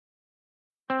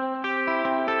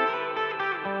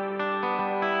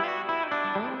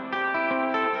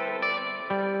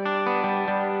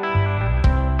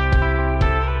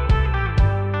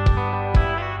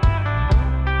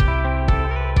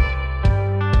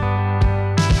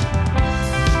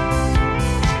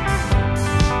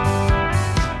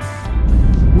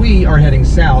are heading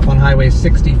south on Highway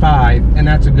 65, and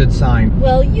that's a good sign.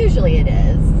 Well, usually it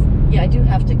is. Yeah, I do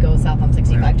have to go south on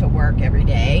 65 to work every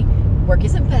day. Work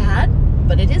isn't bad,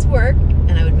 but it is work,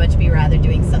 and I would much be rather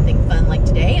doing something fun like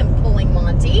today and pulling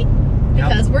Monty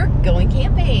because we're going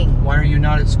camping. Why are you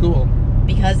not at school?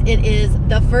 Because it is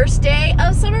the first day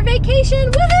of summer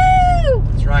vacation.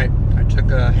 Woohoo! That's right. I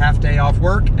took a half day off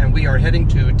work, and we are heading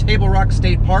to Table Rock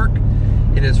State Park.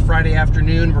 It is Friday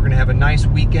afternoon. We're going to have a nice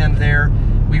weekend there.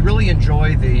 We really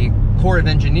enjoy the Corps of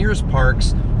Engineers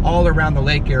parks all around the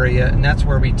lake area, and that's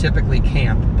where we typically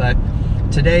camp. But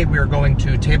today we are going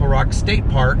to Table Rock State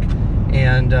Park,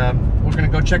 and we're going to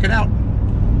go check it out.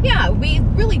 Yeah, we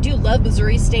really do love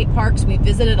Missouri state parks. We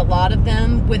visited a lot of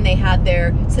them when they had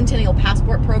their Centennial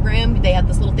Passport program. They had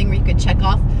this little thing where you could check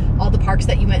off all the parks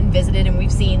that you went and visited, and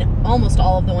we've seen almost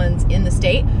all of the ones in the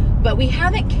state. But we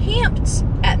haven't camped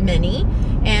at many,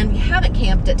 and we haven't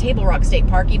camped at Table Rock State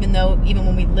Park, even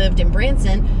when we lived in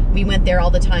Branson, we went there all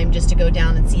the time just to go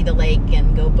down and see the lake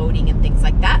and go boating and things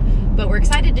like that. But we're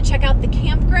excited to check out the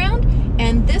campground,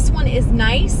 and this one is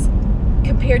nice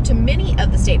compared to many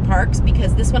of the state parks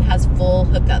because this one has full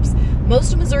hookups.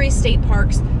 Most of Missouri state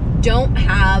parks don't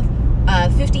have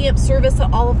 50 amp service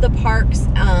at all of the parks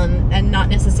and not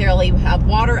necessarily have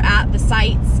water at the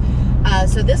sites.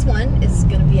 So this one is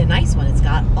going to be a nice one. It's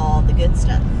got all the good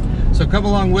stuff. So come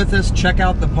along with us, check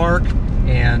out the park,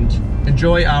 and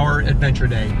enjoy our adventure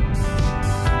day.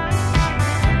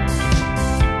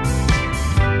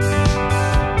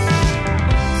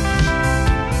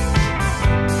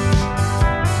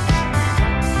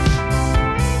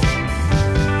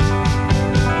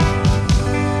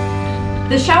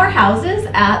 The shower houses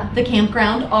at the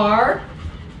campground are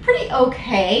pretty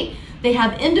okay. They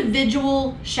have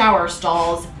individual shower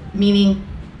stalls, meaning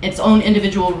its own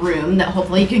individual room that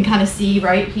hopefully you can kind of see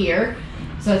right here.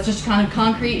 So it's just kind of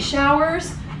concrete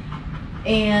showers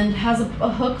and has a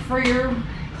hook for your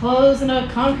clothes and a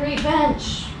concrete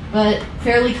bench, but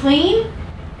fairly clean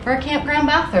for a campground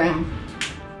bathroom.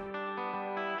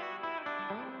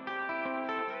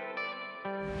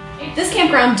 This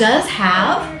campground does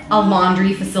have a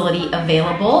laundry facility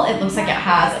available. It looks like it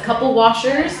has a couple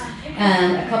washers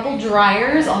and a couple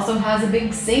dryers. Also has a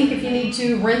big sink if you need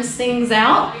to rinse things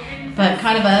out, but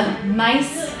kind of a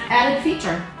nice added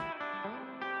feature.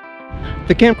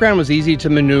 The campground was easy to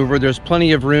maneuver. There's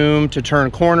plenty of room to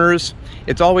turn corners.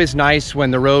 It's always nice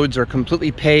when the roads are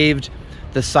completely paved,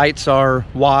 the sites are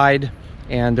wide,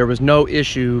 and there was no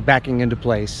issue backing into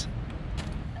place.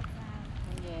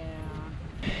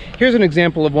 Here's an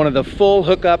example of one of the full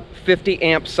hookup 50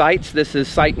 amp sites. This is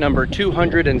site number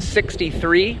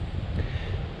 263.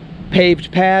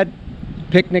 Paved pad,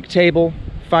 picnic table,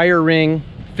 fire ring,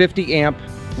 50 amp,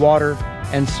 water,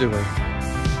 and sewer.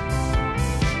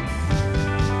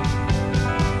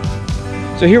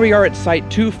 So here we are at site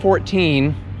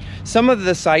 214. Some of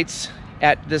the sites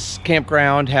at this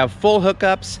campground have full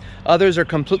hookups. Others are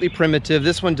completely primitive.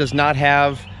 This one does not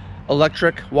have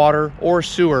electric, water, or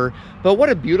sewer, but what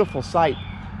a beautiful site.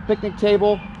 Picnic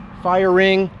table, fire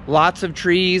ring, lots of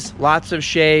trees, lots of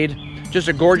shade. Just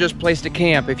a gorgeous place to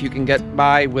camp if you can get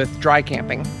by with dry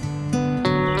camping.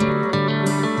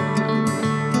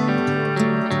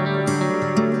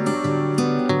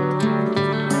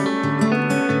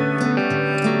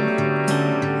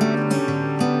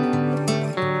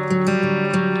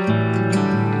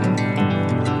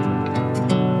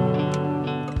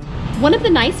 One of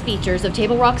the nice features of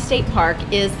Table Rock State Park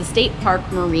is the State Park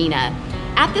Marina.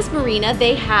 At this marina,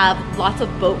 they have lots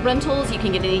of boat rentals. You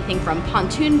can get anything from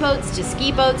pontoon boats to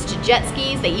ski boats to jet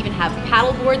skis. They even have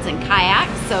paddle boards and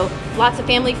kayaks, so lots of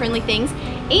family-friendly things.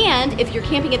 And if you're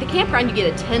camping at the campground, you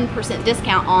get a 10%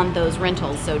 discount on those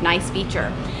rentals, so nice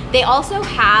feature. They also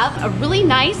have a really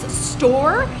nice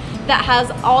store that has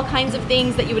all kinds of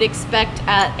things that you would expect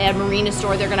at a marina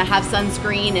store. They're gonna have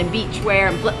sunscreen and beachwear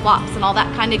and flip-flops and all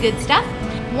that kind of good stuff.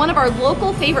 One of our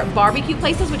local favorite barbecue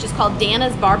places, which is called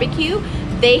Dana's Barbecue,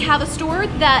 they have a store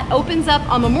that opens up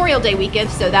on Memorial Day weekend,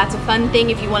 so that's a fun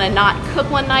thing if you wanna not cook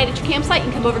one night at your campsite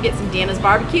and come over and get some Dana's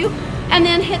Barbecue, and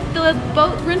then hit the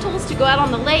boat rentals to go out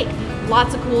on the lake.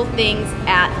 Lots of cool things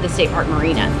at the State Park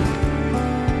Marina.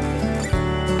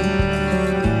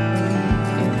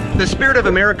 The Spirit of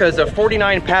America is a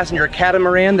 49-passenger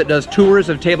catamaran that does tours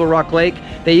of Table Rock Lake.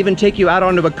 They even take you out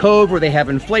onto a cove where they have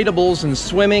inflatables and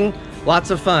swimming. Lots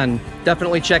of fun.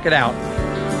 Definitely check it out.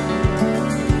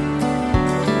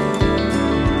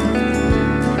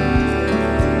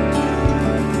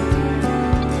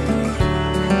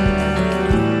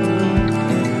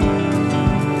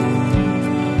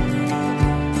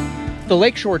 The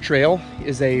Lakeshore Trail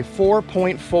is a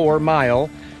 4.4 mile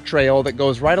trail that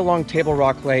goes right along Table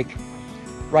Rock Lake,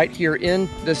 right here in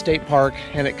the state park,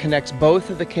 and it connects both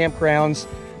of the campgrounds,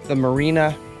 the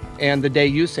marina, and the day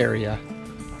use area.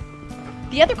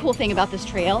 The other cool thing about this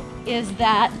trail is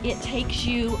that it takes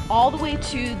you all the way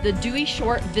to the Dewey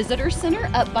Short Visitor Center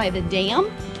up by the dam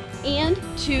and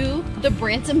to the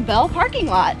Branson Bell parking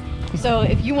lot. So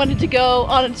if you wanted to go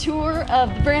on a tour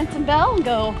of the Branson Bell and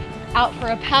go out for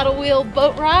a paddle wheel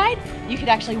boat ride, you could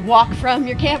actually walk from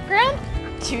your campground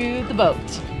to the boat.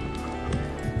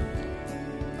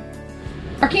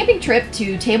 Our camping trip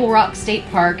to Table Rock State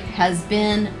Park has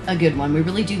been a good one. We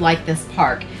really do like this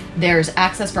park. There's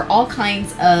access for all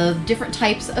kinds of different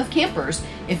types of campers.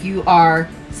 If you are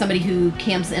somebody who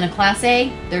camps in a Class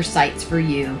A, there's sites for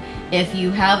you. If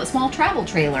you have a small travel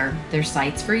trailer, there's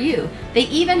sites for you. They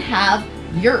even have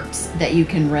yurts that you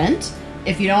can rent.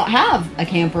 If you don't have a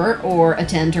camper or a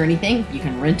tent or anything, you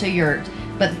can rent a yurt.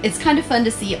 But it's kind of fun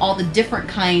to see all the different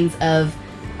kinds of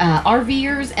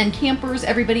RVers and campers,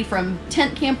 everybody from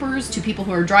tent campers to people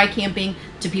who are dry camping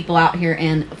to people out here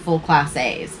in full Class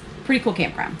A's. Pretty cool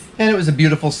campground. And it was a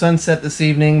beautiful sunset this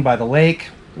evening by the lake.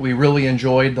 We really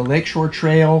enjoyed the Lakeshore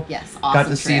Trail. Yes, awesome. Got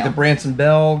to see the Branson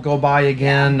Bell go by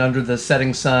again under the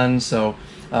setting sun. So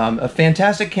a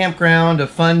fantastic campground, a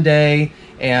fun day,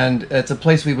 and it's a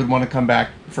place we would want to come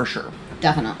back for sure.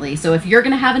 Definitely. So if you're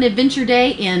going to have an adventure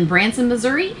day in Branson,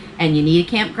 Missouri, and you need a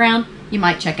campground, you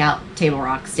might check out Table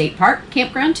Rock State Park.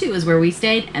 Campground 2 is where we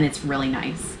stayed, and it's really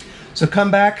nice. So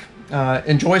come back,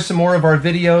 enjoy some more of our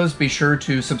videos. Be sure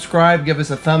to subscribe, give us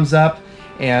a thumbs up,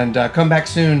 and come back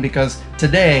soon because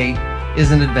today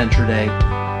is an adventure day.